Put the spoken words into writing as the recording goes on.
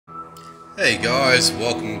Hey guys,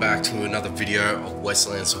 welcome back to another video of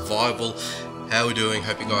Westland Survival. How are we doing?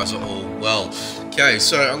 Hope you guys are all well. Okay,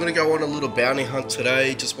 so I'm going to go on a little bounty hunt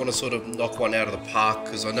today. Just want to sort of knock one out of the park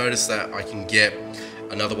because I noticed that I can get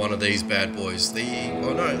another one of these bad boys.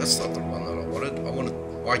 Oh no, that's not the one that I wanted. I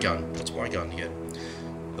wanted my gun. What's my gun again?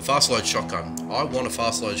 The fast load shotgun. I want a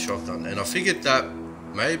fast load shotgun, and I figured that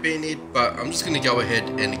may have been it, but I'm just going to go ahead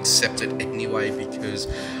and accept it anyway because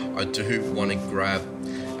I do want to grab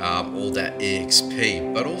all that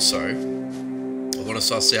EXP, but also I want to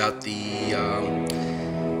suss out the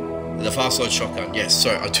fast load shotgun. Yes,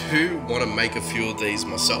 so I do want to make a few of these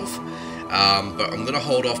myself, but I'm going to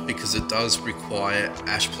hold off because it does require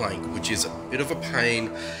ash plank, which is a bit of a pain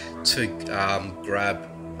to grab,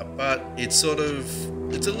 but it's a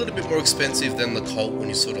little bit more expensive than the Colt when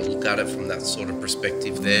you sort of look at it from that sort of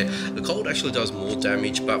perspective there. The Colt actually does more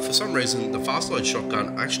damage, but for some reason the fast load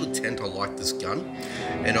shotgun, I actually tend to like this gun,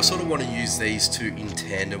 and I sort of want to use these two in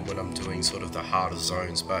tandem when I'm doing sort of the harder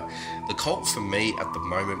zones. But the Colt for me at the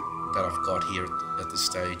moment that I've got here at this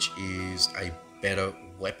stage is a better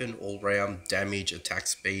weapon all round, damage, attack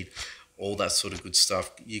speed, all that sort of good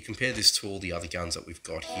stuff. You compare this to all the other guns that we've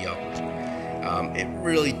got here, it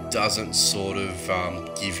really doesn't sort of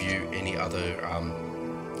give you any other,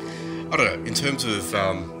 I don't know, in terms of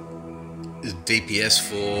DPS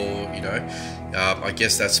for, you know, I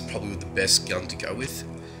guess that's probably the best gun to go with.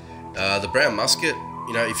 The brown musket,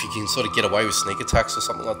 you know, if you can sort of get away with sneak attacks or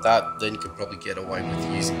something like that, then you can probably get away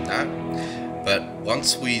with using that. But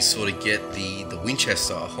once we sort of get the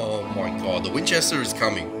Winchester, oh my god, the Winchester is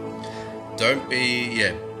coming. Don't be,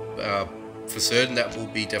 yeah, for certain that will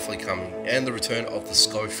be definitely coming. And the return of the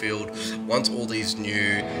Schofield, once all these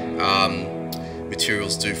new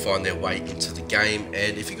materials do find their way into the game.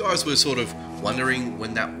 And if you guys were sort of wondering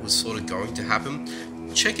when that was sort of going to happen,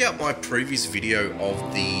 check out my previous video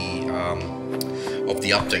of the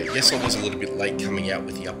update. Yes, I was a little bit late coming out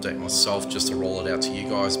with the update myself, just to roll it out to you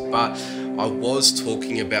guys, but I was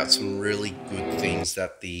talking about some really good things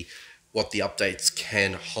that what the updates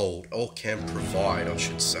can hold, or can provide, I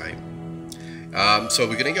should say. So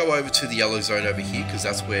we're going to go over to the yellow zone over here because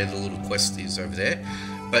that's where the little quest is over there.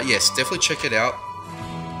 But yes, definitely check it out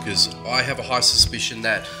because I have a high suspicion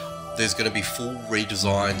that there's going to be full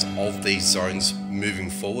redesigns of these zones moving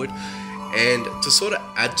forward. And to sort of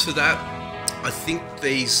add to that, I think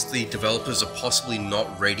the developers are possibly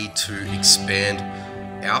not ready to expand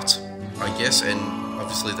out, I guess, and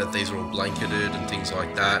obviously that these are all blanketed and things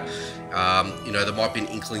like that. You know, there might be an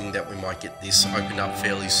inkling that we might get this opened up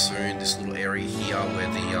fairly soon, this little area here where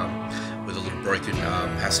the little broken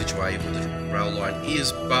passageway where the rail line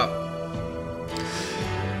is. But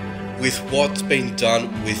with what's been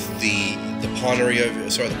done with the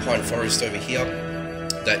pine forest over here,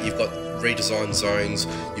 that you've got redesigned zones,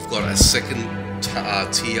 you've got a second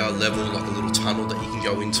tier level, like a little tunnel that you can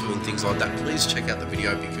go into and things like that. Please check out the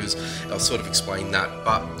video because I'll sort of explain that.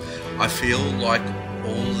 But I feel like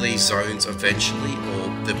all these zones eventually, or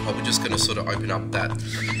they're probably just going to sort of open up that,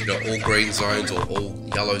 you know, all green zones or all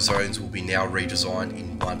yellow zones will be now redesigned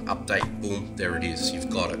in one update. Boom, there it is, you've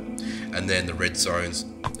got it. And then the red zones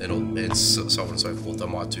and so on and so forth. They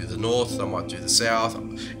might do the north, they might do the south,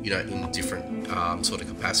 you know, in different sort of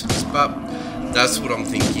capacities. But that's what I'm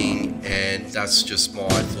thinking, and that's just my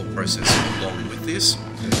thought process along with this.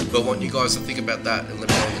 But I want you guys to think about that and let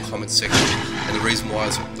me know in the comments section. And the reason why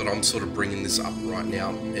is that I'm sort of bringing this up right now,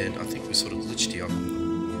 and I think we sort of glitched here.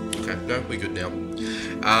 Okay, no, we're good now.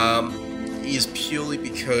 Is purely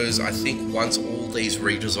because I think once all these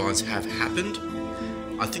redesigns have happened,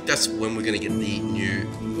 I think that's when we're going to get the new,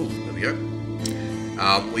 oh, there we go.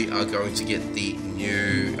 We are going to get the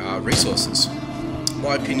new resources.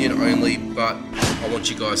 My opinion only, but I want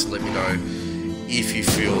you guys to let me know if you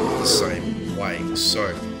feel the same way.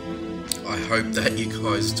 So I hope that you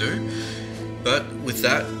guys do. But with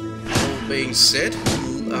that all being said,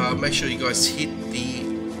 make sure you guys hit the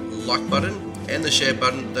like button and the share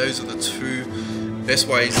button. Those are the two best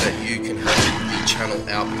ways that you can help the channel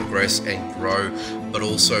out progress and grow, but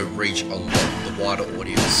also reach the wider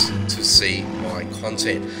audience to see my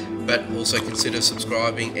content. But also consider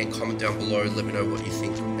subscribing and comment down below. Let me know what you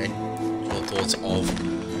think and your thoughts of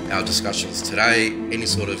our discussions today, any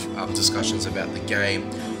sort of discussions about the game,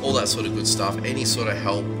 all that sort of good stuff, any sort of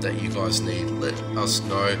help that you guys need, let us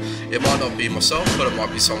know. It might not be myself, but it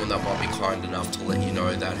might be someone that might be kind enough to let you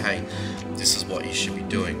know that, hey, this is what you should be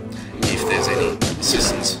doing, if there's any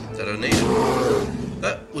assistance that are needed.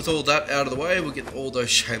 But with all that out of the way, we'll get all those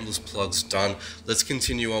shameless plugs done. Let's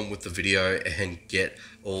continue on with the video and get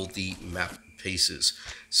all the map pieces.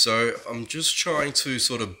 So I'm just trying to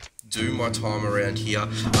sort of do my time around here.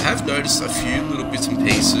 I have noticed a few little bits and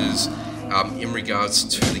pieces in regards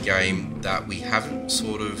to the game that we haven't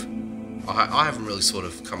sort of, I haven't really sort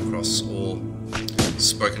of come across or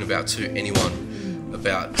spoken about to anyone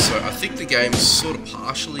about. So I think the game is sort of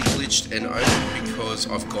partially glitched, and only because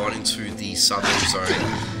I've gone into the southern zone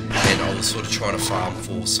and I was sort of trying to farm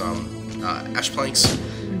for some ash planks.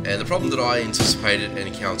 And the problem that I anticipated and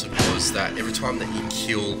encountered was that every time that you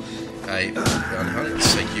kill a bounty hunter,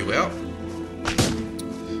 let's take you out.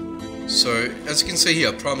 So as you can see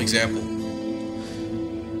here, prime example.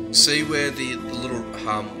 See where the little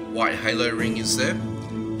white halo ring is there?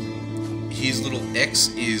 His little X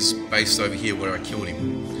is based over here where I killed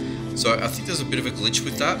him. So I think there's a bit of a glitch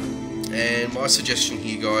with that. And my suggestion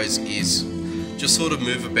here, guys, is just sort of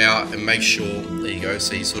move about and make sure, there you go,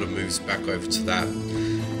 so he sort of moves back over to that.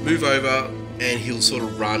 Move over and he'll sort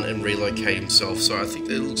of run and relocate himself. So I think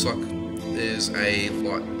it looks like there's a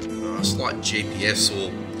slight GPS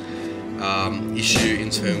or issue in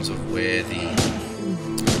terms of where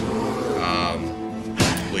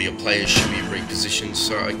where your players should be repositioned.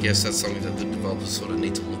 So I guess that's something that the developers sort of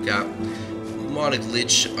need to look at. Minor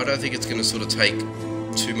glitch. I don't think it's going to sort of take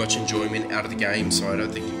too much enjoyment out of the game, so I don't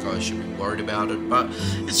think you guys should be worried about it. But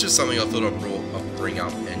it's just something I thought I'd bring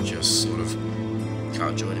up and just sort of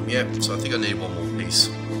can't join him yet. So I think I need one more piece.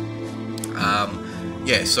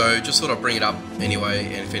 Yeah, so just thought I'd bring it up anyway.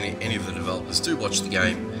 And if any of the developers do watch the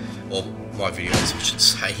game, or my videos, I should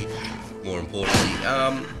say, more importantly,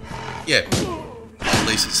 yeah, at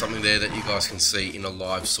least it's something there that you guys can see in a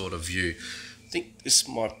live sort of view. I think this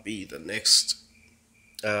might be the next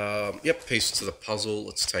yep, piece to the puzzle.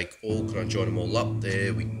 Let's take all, can I join them all up?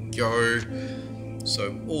 There we go.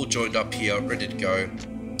 So all joined up here, ready to go.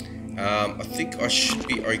 I think I should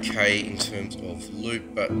be okay in terms of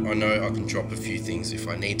loot, but I know I can drop a few things if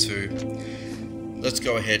I need to. Let's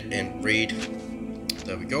go ahead and read.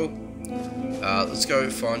 There we go. Let's go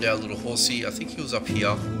find our little horsey. I think he was up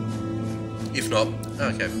here. If not,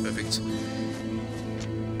 okay, perfect.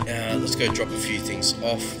 Let's go drop a few things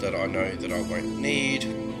off that I know that I won't need.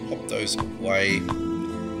 Pop those away.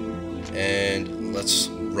 And let's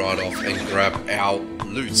ride off and grab our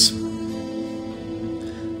loots.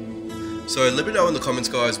 So let me know in the comments,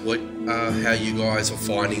 guys, what how you guys are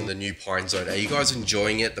finding the new Pine Zone. Are you guys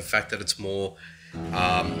enjoying it? The fact that it's more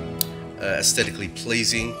aesthetically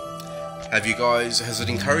pleasing. Has it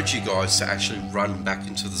encouraged you guys to actually run back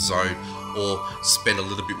into the zone or spend a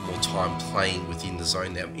little bit more time playing within the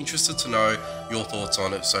zone there? I'm interested to know your thoughts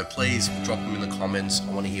on it, so please drop them in the comments.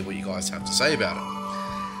 I want to hear what you guys have to say about it.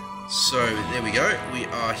 So there we go, we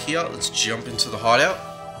are here. Let's jump into the hideout.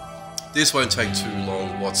 This won't take too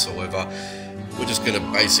long whatsoever. We're just going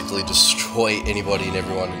to basically destroy anybody and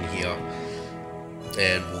everyone in here,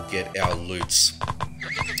 and we'll get our loots.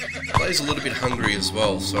 The player's a little bit hungry as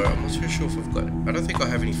well, so I'm not too sure if I've got it. I don't think I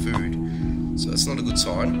have any food, so that's not a good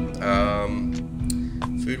sign.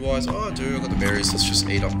 Food wise, oh I do, I've got the berries. Let's just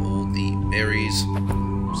eat up all the berries.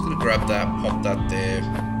 I'm just going to grab that, pop that there,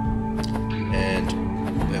 and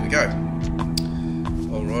there we go.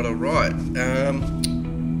 Alright.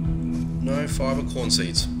 No fiber corn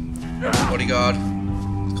seeds. Bodyguard,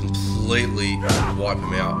 completely wipe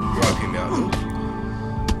him out.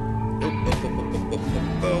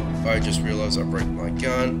 Oh, I just realized I broke my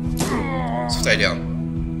gun. Stay down.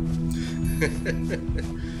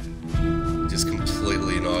 Just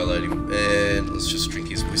completely annihilate him. And let's just drink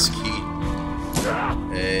his whiskey.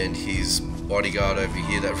 And his bodyguard over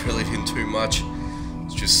here, that really didn't do much.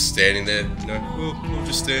 It's just standing there, you know, oh, I'll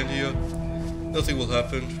just stand here. Nothing will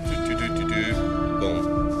happen. Boom.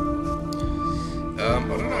 I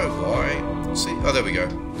don't know why. See? Oh, there we go.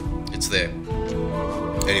 It's there.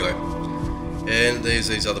 Anyway. And there's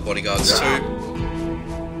these other bodyguards too.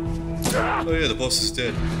 Oh yeah, the boss is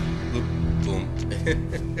dead. Look, boom.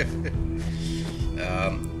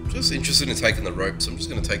 Just interested in taking the rope, so I'm just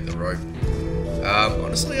going to take the rope.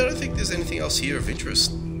 Honestly, I don't think there's anything else here of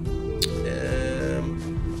interest.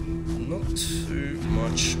 Not too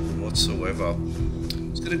much whatsoever.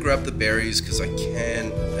 I'm just going to grab the berries because I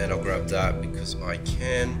can, and I'll grab that because I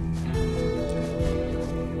can.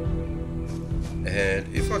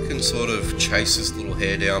 And if I can sort of chase this little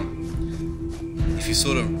hare down, if you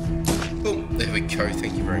sort of, boom, there we go,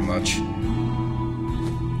 thank you very much.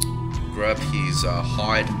 Grab his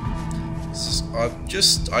hide.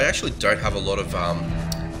 I actually don't have a lot of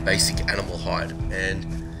basic animal hide, and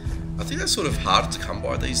I think that's sort of harder to come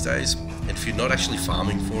by these days. And if you're not actually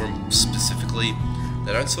farming for them specifically,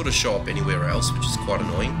 they don't sort of show up anywhere else, which is quite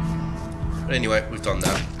annoying. But anyway, we've done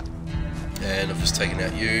that. And I've just taken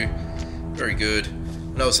out you. very good.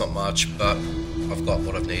 I know it's not much, but I've got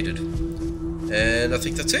what I've needed. And I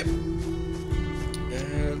think that's it.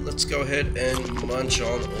 And let's go ahead and munch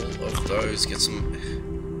on all of those, get some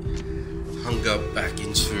hunger back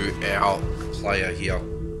into our player here.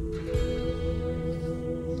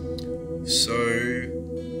 So,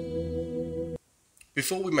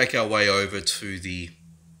 before we make our way over to the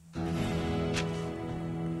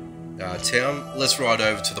town, let's ride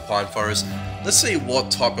over to the pine forest. Let's see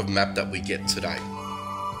what type of map that we get today.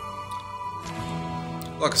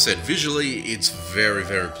 Like I said, visually it's very,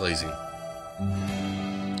 very pleasing.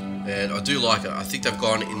 And I do like it. I think they've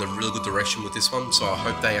gone in a really good direction with this one, so I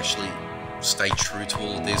hope they actually stay true to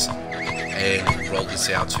all of this and roll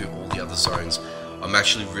this out to all the other zones. I'm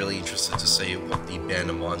actually really interested to see what the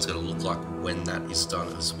abandoned mine's going to look like when that is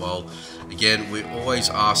done as well. Again, we always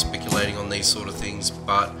are speculating on these sort of things,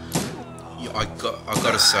 but I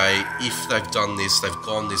got to say, if they've done this, they've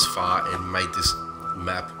gone this far and made this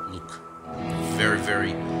map look very,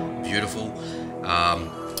 very beautiful.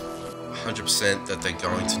 100% that they're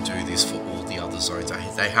going to do this for all the other zones.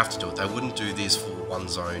 They have to do it. They wouldn't do this for one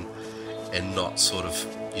zone and not sort of,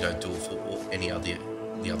 you know, do it for any other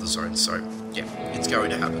the other zones. So yeah, it's going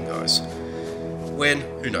to happen, guys. When?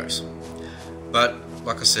 Who knows? But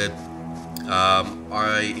like I said,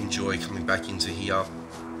 I enjoy coming back into here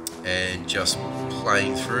and just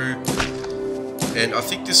playing through. And I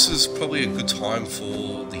think this is probably a good time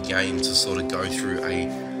for the game to sort of go through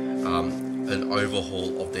an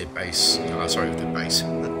overhaul of their base.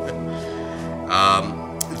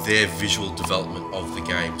 Their visual development of the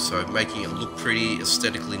game. So making it look pretty,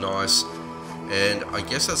 aesthetically nice. And I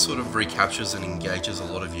guess that sort of recaptures and engages a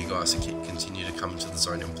lot of you guys to continue to come into the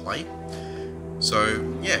zone and play. So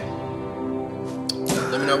yeah,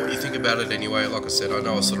 let me know what you think about it anyway. Like I said, I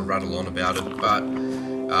know I sort of rattle on about it, but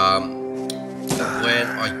when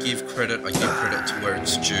I give credit to where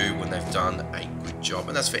it's due when they've done a good job.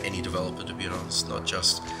 And that's for any developer, to be honest, not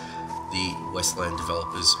just the Westland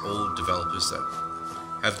developers. All developers that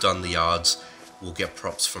have done the yards will get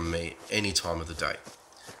props from me any time of the day.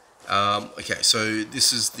 Okay, so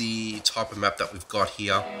this is the type of map that we've got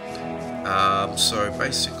here. So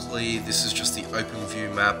basically this is just the open view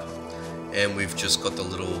map, and we've just got the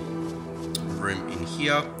little room in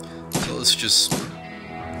here. So let's just,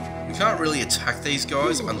 we can't really attack these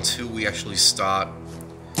guys until we actually start.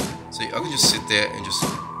 So I can just sit there and just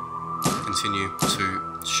continue to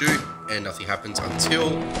shoot and nothing happens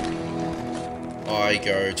until I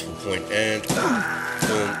go to a point and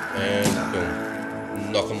boom and boom.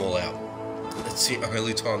 Knock them all out. That's the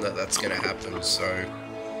only time that that's going to happen. So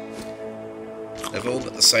they've all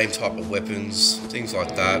got the same type of weapons, things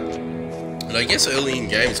like that. And I guess early in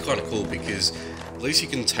game it's kind of cool because at least you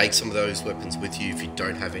can take some of those weapons with you if you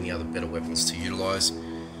don't have any other better weapons to utilize.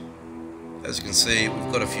 As you can see,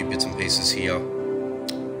 we've got a few bits and pieces here.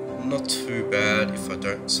 Not too bad if I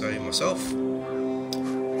don't say myself.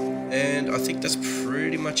 And I think that's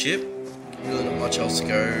pretty much it. Really not much else to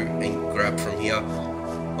go and grab from here.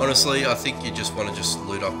 Honestly, I think you just want to just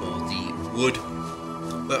loot up all the wood,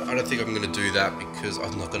 but I don't think I'm going to do that because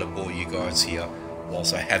I'm not going to bore you guys here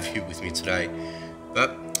whilst I have you with me today.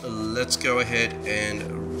 But let's go ahead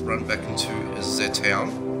and run back into the town.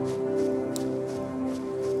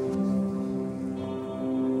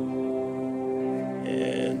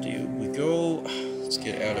 And here we go. Let's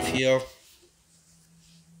get out of here.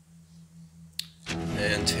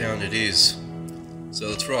 And town it is. So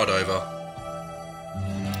let's ride over.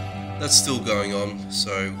 That's still going on,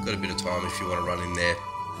 so we've got a bit of time if you want to run in there,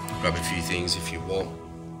 grab a few things if you want.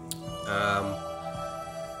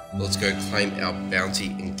 Let's go claim our bounty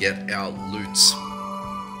and get our loots. And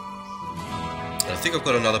I think I've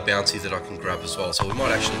got another bounty that I can grab as well, so we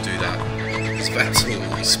might actually do that, because I've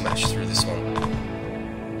absolutely smashed through this one.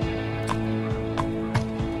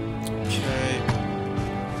 Okay.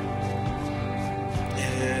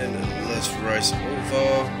 And let's race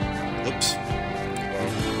over. Oops.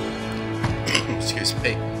 Excuse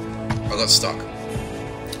me, I got stuck.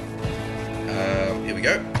 Here we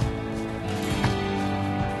go.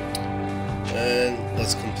 And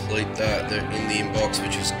let's complete that. They're in the inbox,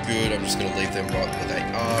 which is good. I'm just going to leave them right where they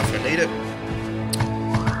are if I need it.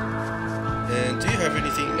 And do you have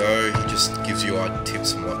anything? No, he just gives you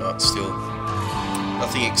tips and whatnot still.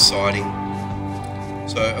 Nothing exciting.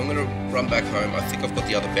 So I'm going to run back home. I think I've got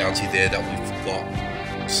the other bounty there that we've got.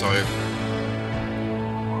 So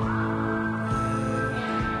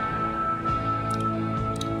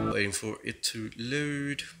waiting for it to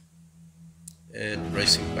load and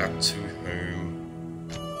racing back to home.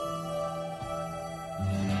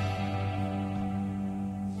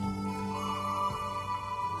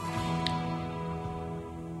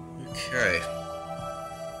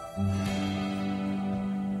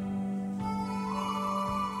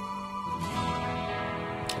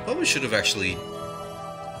 Probably should have actually,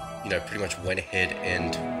 you know, pretty much went ahead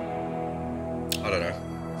and, I don't know.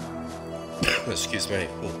 Excuse me.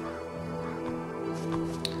 Ooh.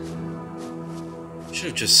 Should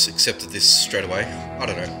have just accepted this straight away. I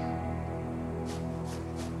don't know.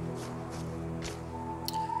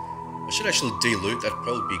 I should actually de-loot. That'd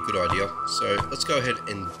probably be a good idea. So let's go ahead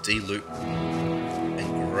and de-loot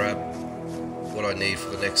and grab what I need for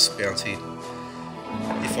the next bounty.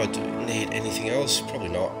 If I do need anything else, probably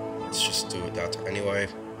not. Let's just do that anyway.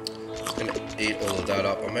 I'm gonna eat all of that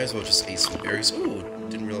up. I may as well just eat some berries. Ooh,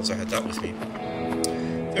 didn't realize I had that with me.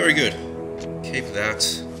 Very good. Keep that.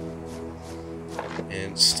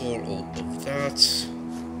 And store all of that.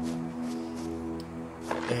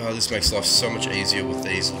 Oh, this makes life so much easier with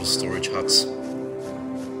these little storage huts.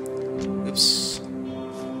 Oops.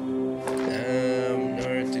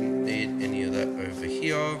 No, didn't need any of that over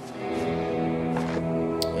here.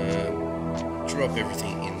 Drop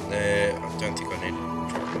everything in there. I don't think I need to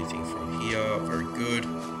drop anything from here. Very good.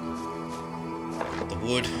 The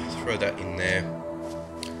wood, throw that in there.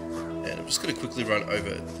 And I'm just going to quickly run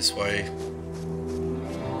over this way.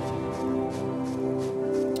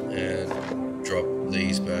 And drop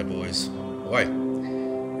these bad boys away.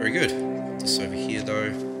 Very good. Put this over here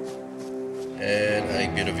though. And a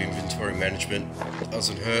bit of inventory management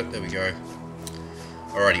doesn't hurt. There we go.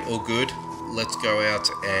 Alrighty, all good. Let's go out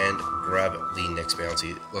and grab the next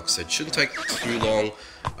bounty. Like I said, shouldn't take too long.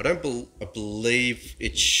 I believe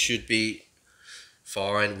it should be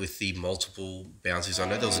fine with the multiple bounties. I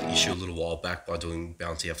know there was an issue a little while back by doing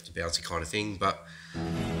bounty after bounty kind of thing, but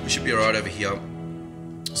we should be alright over here.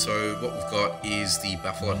 So what we've got is the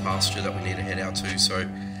buffalo pasture that we need to head out to. So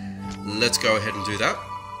let's go ahead and do that.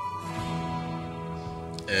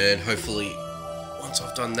 And hopefully, once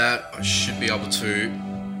I've done that, I should be able to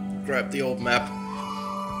grab the old map.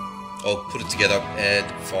 I'll put it together and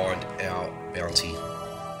find our bounty.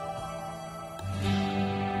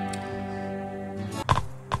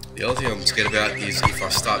 The other thing I'm scared about is if I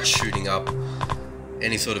start shooting up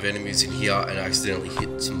any sort of enemies in here and I accidentally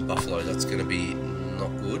hit some buffalo, that's going to be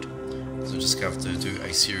not good. So I'm just going to have to do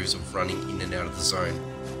a series of running in and out of the zone.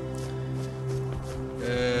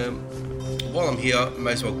 While I'm here, I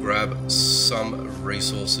may as well grab some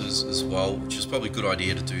resources as well, which is probably a good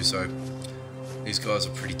idea to do so. These guys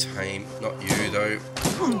are pretty tame. Not you though.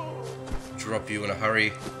 Drop you in a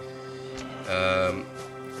hurry.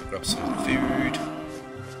 Grab some food.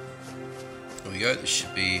 There we go. This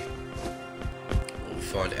should be where we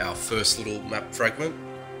find our first little map fragment.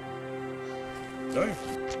 No?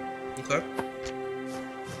 Okay.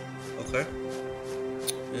 Okay.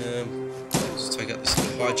 Let's take out this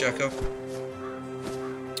little hijacker.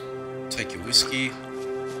 Take your whiskey.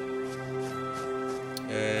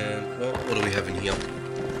 And, well, what do we have in here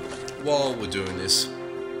while we're doing this?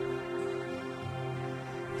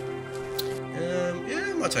 Yeah,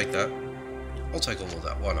 I might take that. I'll take all of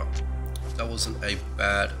that, why not? That wasn't a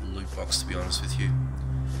bad loot box, to be honest with you.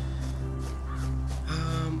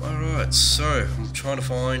 Alright, so I'm trying to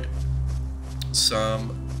find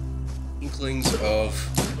some inklings of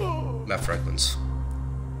map fragments.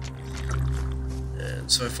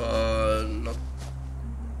 And so far,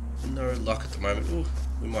 no luck at the moment. Ooh,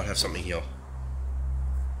 we might have something here.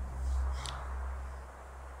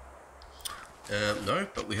 No,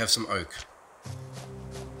 but we have some oak.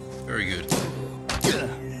 Very good.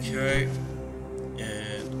 Okay,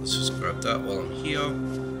 and let's just grab that while I'm here.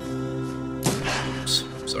 Oops,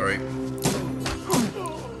 sorry.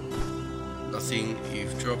 Nothing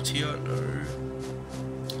you've dropped here, no.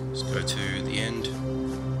 Let's go to the end.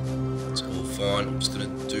 That's all fine. I'm just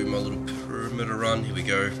gonna do my little perimeter run. Here we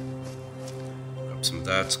go. Grab some of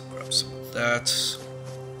that, grab some of that.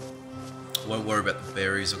 Won't worry about the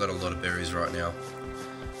berries, I've got a lot of berries right now.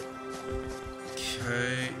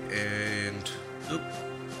 Okay, and oop.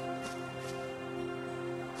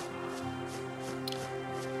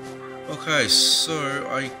 Okay, so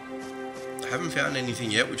I haven't found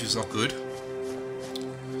anything yet, which is not good.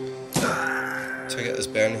 Take out this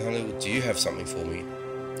bounty hunter. Do you have something for me?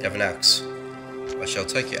 You have an axe. I shall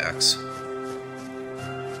take your axe.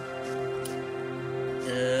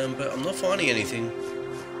 But I'm not finding anything.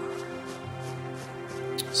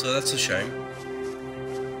 So that's a shame.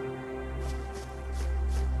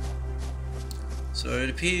 So it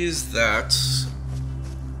appears that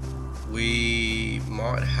we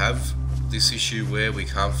might have this issue where we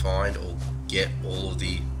can't find or get all of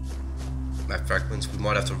the map fragments. We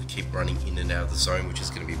might have to keep running in and out of the zone, which is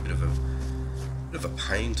going to be a bit of a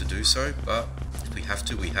pain to do so, but if we have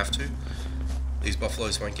to, we have to. These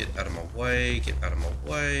buffaloes won't get out of my way, get out of my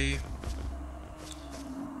way.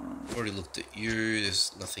 I've already looked at you.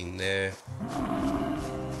 There's nothing there.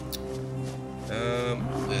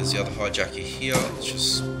 There's the other hijacker here. Let's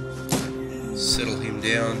just settle him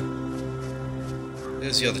down.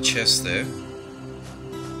 There's the other chest there.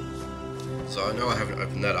 So I know I haven't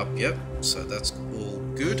opened that up yet, so that's all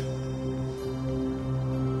good.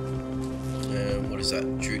 And what is that?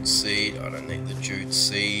 Jute seed. I don't need the jute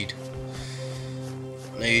seed.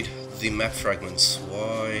 I need the map fragments.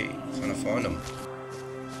 Why can't I find them?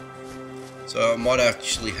 So I might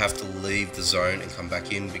actually have to leave the zone and come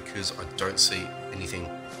back in because I don't see anything.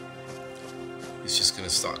 It's just going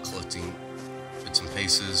to start collecting bits and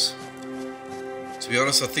pieces. To be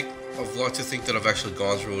honest, I'd like to think that I've actually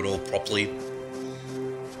gone through it all properly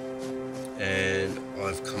and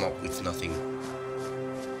I've come up with nothing.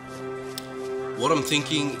 What I'm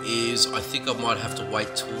thinking is I think I might have to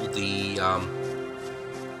wait till the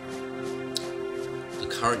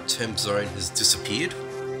current temp zone has disappeared.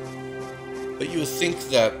 But you'll think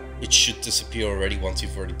that it should disappear already once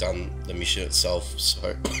you've already done the mission itself,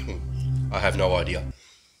 so I have no idea.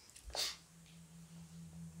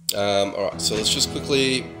 Alright, so let's just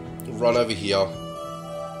quickly run over here.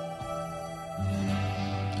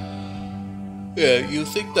 Yeah, you'll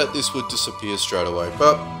think that this would disappear straight away,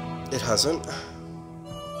 but it hasn't.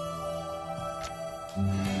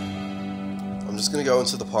 I'm just going to go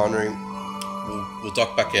into the pine room. We'll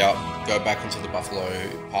duck back out, go back into the buffalo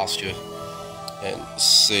pasture, and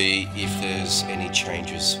see if there's any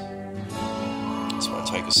changes. This might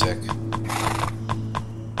take a sec.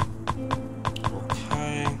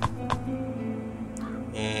 Okay.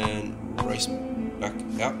 And race back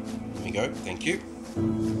out. There we go, thank you.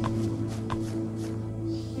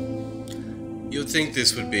 You'd think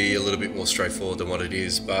this would be a little bit more straightforward than what it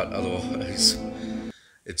is, but otherwise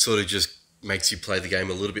it sort of just makes you play the game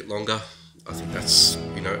a little bit longer. I think that's,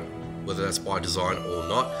 you know, whether that's by design or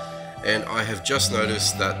not. And I have just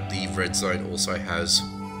noticed that the red zone also has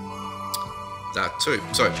that too.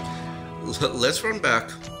 So let's run back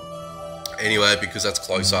anyway because that's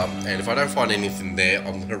closer. And if I don't find anything there,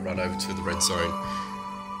 I'm going to run over to the red zone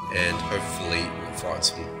and hopefully we'll find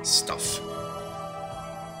some stuff.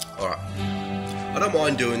 Alright. I don't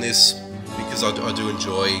mind doing this because I do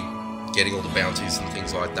enjoy getting all the bounties and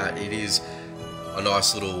things like that. It is a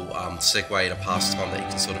nice little segue and a pastime that you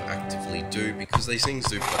can sort of actively do because these things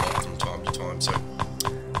do pop up from time to time, so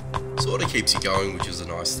sort of keeps you going, which is a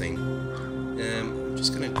nice thing. I'm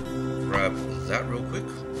just going to grab that real quick,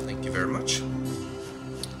 thank you very much.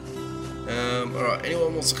 Alright,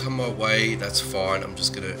 anyone wants to come my way, that's fine, I'm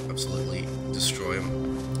just going to absolutely destroy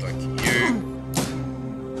them. Thank you.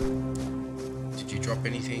 Did you drop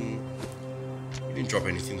anything? You didn't drop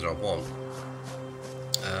anything that I want.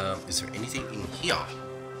 Is there anything in here?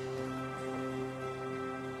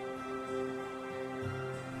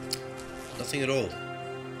 Nothing at all.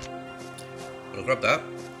 But I'll grab that.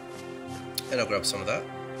 And I'll grab some of that.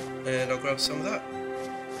 And I'll grab some of that.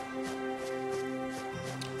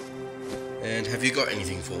 And have you got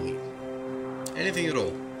anything for me? Anything at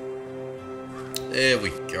all? There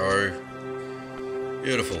we go.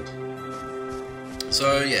 Beautiful.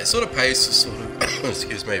 So yeah, sort of pays to sort of,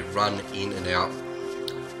 excuse me, run in and out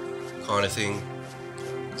kind of thing.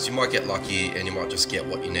 So you might get lucky and you might just get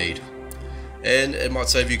what you need. And it might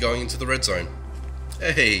save you going into the red zone.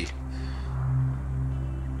 Hey!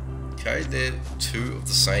 Okay, they're two of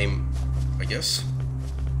the same, I guess.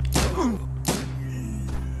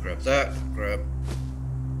 Grab that, grab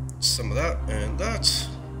some of that and that.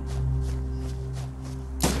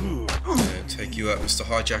 And take you out, Mr.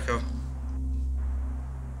 Hijacker.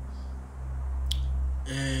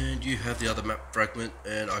 And you have the other map fragment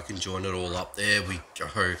and I can join it all up. There we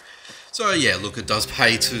go. So yeah, look, it does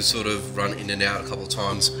pay to sort of run in and out a couple of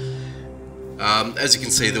times. As you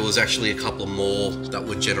can see, there was actually a couple more that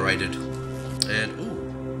were generated. And ooh.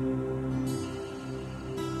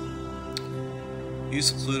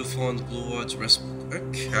 Use the clue to find the blue-eyed rest.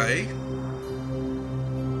 Okay.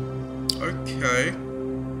 Okay.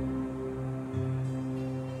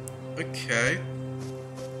 Okay.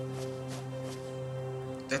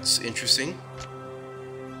 That's interesting.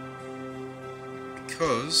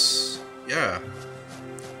 Because, yeah.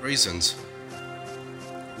 Reasons.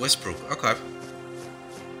 Westbrook, okay.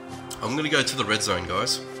 I'm gonna go to the red zone,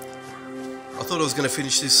 guys. I thought I was gonna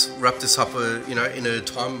finish this, wrap this up, you know, in a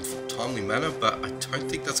timely manner, but I don't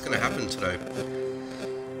think that's gonna happen today.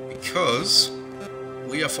 Because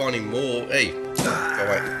we are finding more. Hey, go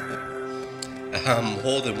away.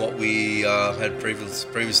 More than what we had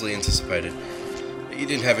previously anticipated. But you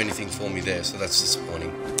didn't have anything for me there, so that's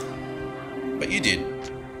disappointing. But you did.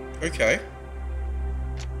 Okay.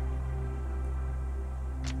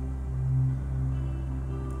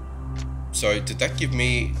 So did that give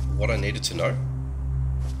me what I needed to know?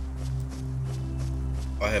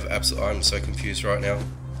 I'm so confused right now.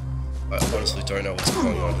 I honestly don't know what's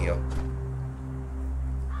going on here.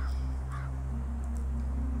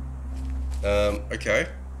 Okay.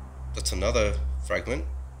 That's another fragment.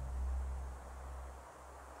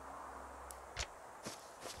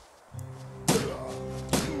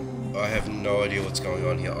 I have no idea what's going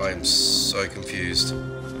on here. I am so confused.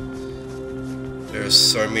 There is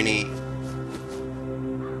so many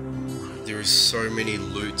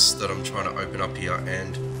loots that I'm trying to open up here,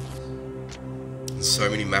 and so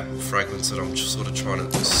many map fragments that I'm just sort of trying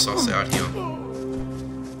to suss out here.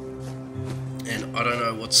 And I don't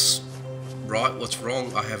know what's right, what's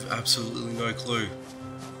wrong. I have absolutely no clue.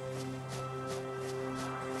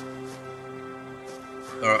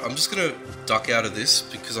 Alright, I'm just gonna duck out of this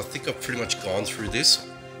because I think I've pretty much gone through this.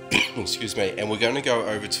 Excuse me. And we're going to go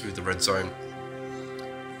over to the red zone.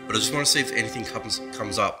 But I just want to see if anything comes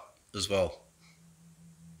up as well.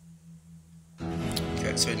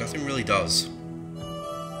 Okay, so nothing really does.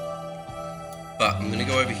 But I'm going to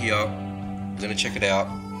go over here. I'm going to check it out.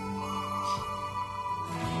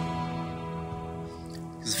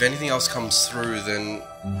 Because if anything else comes through, then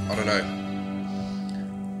I don't know.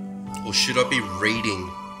 Or should I be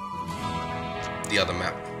reading the other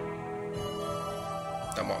map?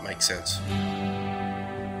 That might make sense.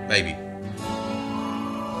 Maybe.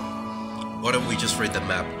 Why don't we just read the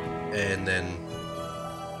map and then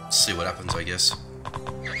see what happens, I guess.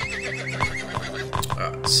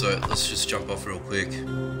 Alright, so let's just jump off real quick.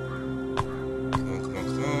 Come on, come on,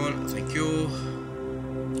 come on. Thank you.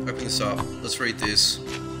 Open this up. Let's read this.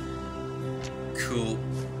 Cool.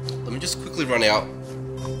 Let me just quickly run out.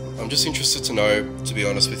 I'm just interested to know, to be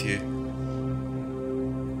honest with you.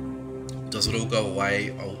 Does it all go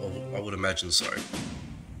away? I would imagine so.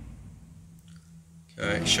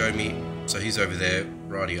 Okay, show me. So he's over there,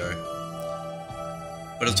 rightio.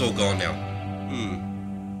 But it's all gone now.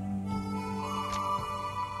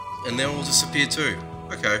 And they're all disappeared too.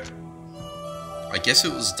 Okay. I guess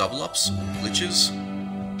it was double ups or glitches.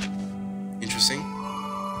 Interesting.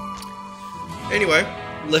 Anyway,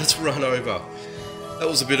 let's run over. That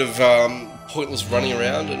was a bit of pointless running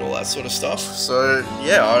around and all that sort of stuff. So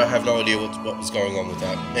yeah, I have no idea what was going on with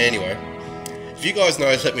that. Anyway, if you guys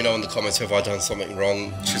know, let me know in the comments. Have I done something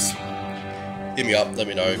wrong? Just hit me up, let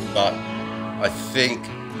me know. But I think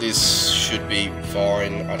this should be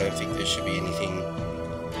fine. I don't think there should be anything.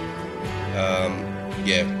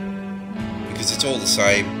 Yeah, because it's all the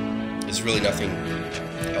same. There's really nothing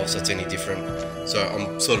else that's any different. So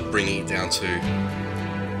I'm sort of bringing it down to,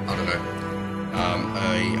 I don't know,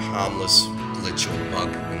 a harmless glitch or bug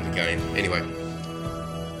in the game. Anyway,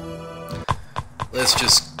 let's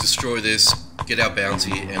just destroy this, get our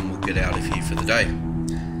bounty, and we'll get out of here for the day.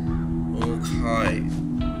 Okay,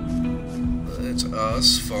 let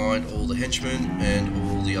us find all the henchmen and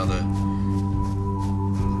all the other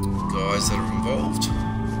guys that are involved.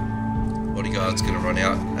 Bodyguard's gonna run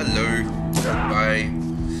out. Hello, bye.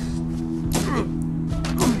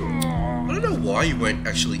 I don't know why you weren't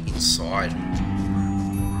actually inside.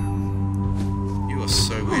 You are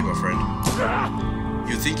so weird, my friend.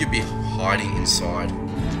 You'd think you'd be hiding inside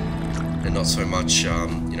and not so much, you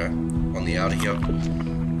know, on the outer here.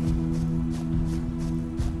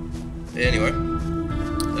 Anyway,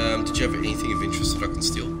 did you have anything of interest that I can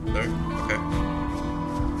steal? No? Okay.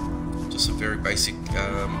 Just a very basic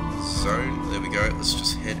zone. There we go. Let's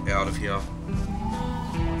just head out of here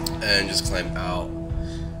and just claim our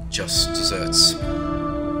just desserts.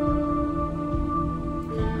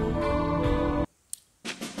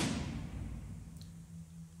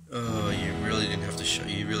 Oh, you really didn't have to show.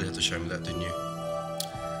 You really had to show me that, didn't you?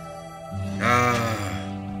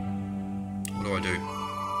 What do I do?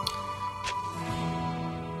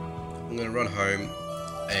 I'm gonna run home,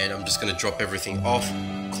 and I'm just gonna drop everything off,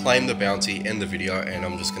 claim the bounty, end the video, and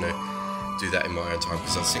I'm just gonna do that in my own time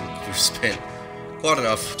because I think we've spent quite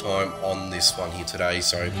enough time on this one here today,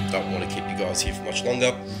 so don't want to keep you guys here for much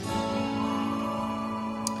longer.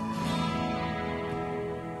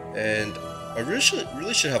 And I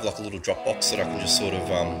really should have like a little drop box that I can just sort of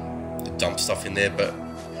dump stuff in there, but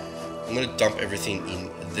I'm going to dump everything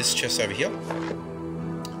in this chest over here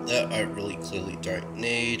that I really clearly don't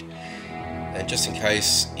need, and just in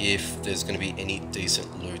case if there's going to be any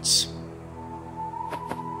decent loots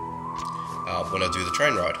when I do the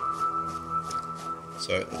train ride.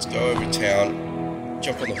 So let's go over to town,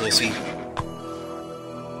 jump on the horsey.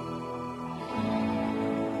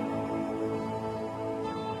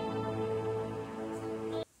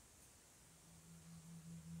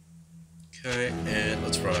 Okay, and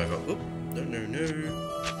let's run over. Oop, no.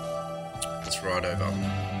 Let's ride over.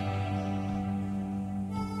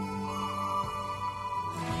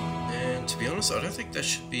 And to be honest, I don't think that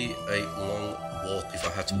should be a long walk if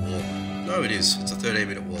I had to walk. No, it is. It's a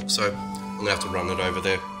 13-minute walk, so I'm going to have to run it over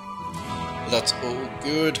there. But that's all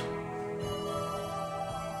good.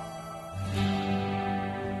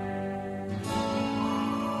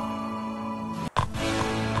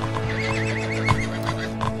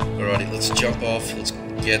 Alrighty, let's jump off. Let's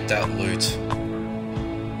get that loot.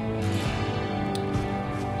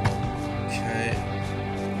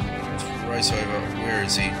 Race over. Where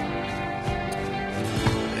is he?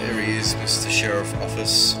 There he is, Mr. Sheriff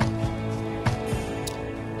Office.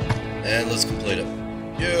 And let's complete it.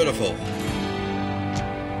 Beautiful.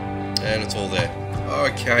 And it's all there.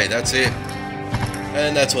 Okay, that's it.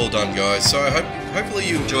 And that's all done, guys. So hopefully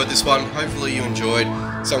you enjoyed this one. Hopefully you enjoyed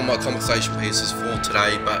some of my conversation pieces for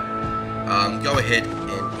today. But go ahead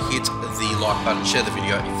and hit the like button. Share the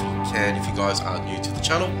video if you can. If you guys are new to the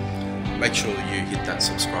channel, make sure you hit that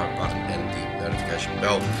subscribe button and the notification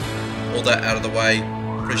bell. All that out of the way.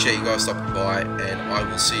 Appreciate you guys stopping by, and I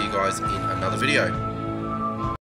will see you guys in another video.